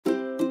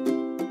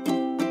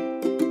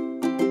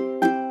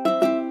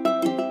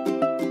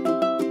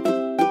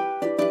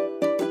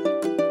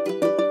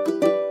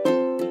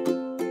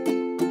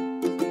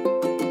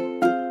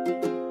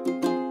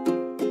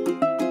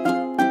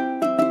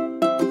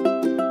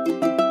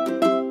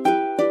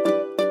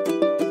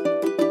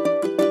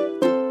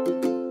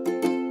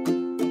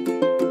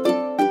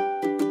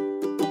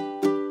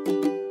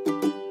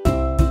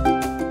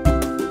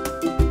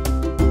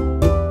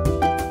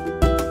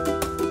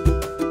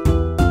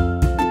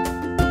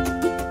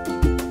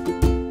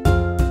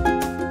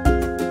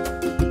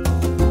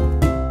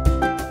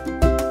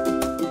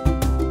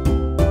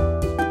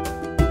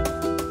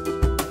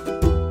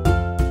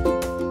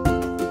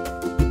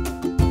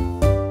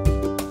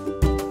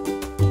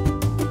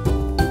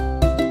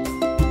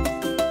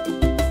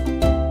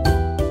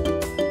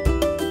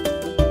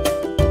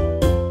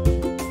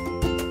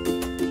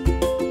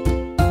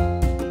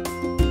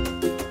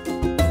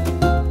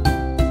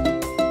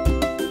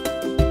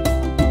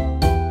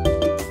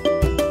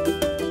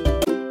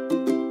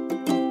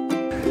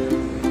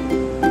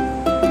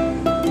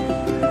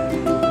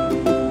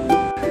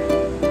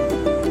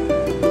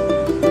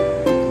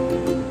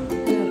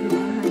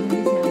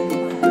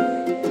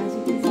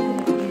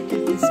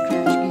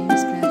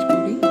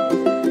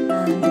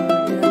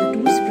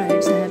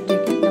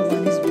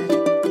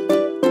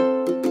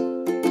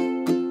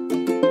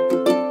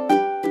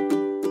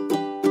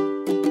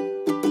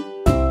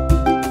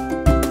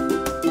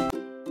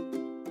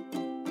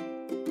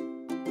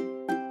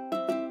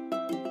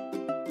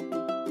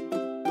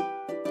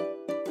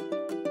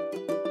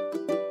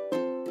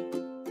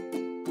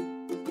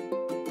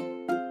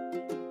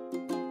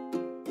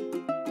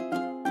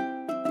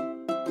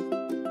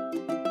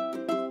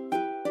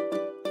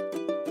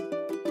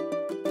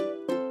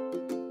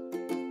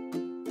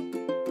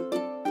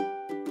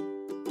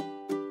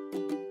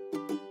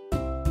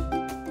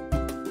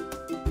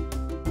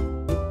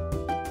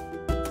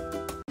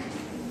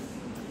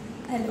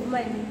Hello,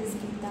 my name is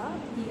Geeta.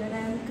 Here I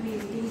am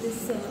creating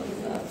this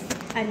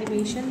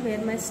animation where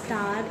my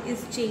star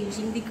is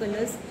changing the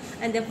colors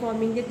and they're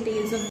forming the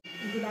tails of.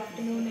 Good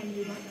afternoon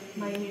everyone.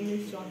 My name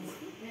is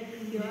Johnson.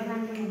 Here I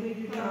am going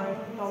to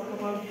talk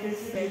about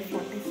this red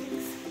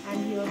 46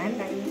 and here the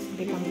time is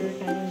the computer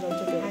time is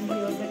also there. And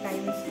here the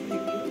time is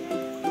review.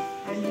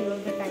 And here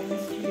the time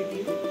is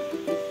review.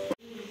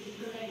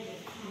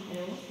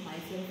 Hello,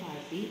 myself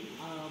Aarti.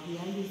 We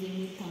are using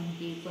the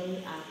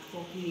Thumbtable app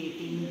for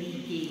creating the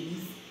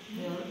games.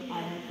 Here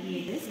I have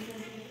created.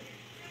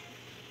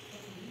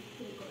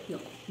 Here,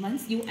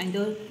 once you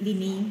enter the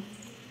name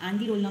and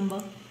the roll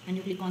number and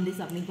you click on the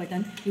submit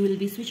button, you will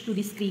be switched to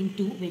the screen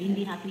 2 wherein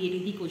we have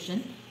created the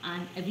question,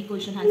 and every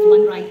question has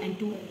one right and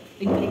two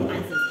incorrect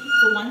answers.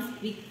 So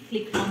once we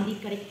click on the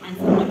correct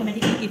answer,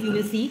 automatically if you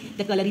will see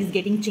the color is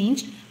getting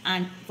changed,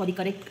 and for the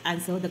correct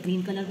answer the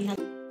green color we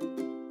have.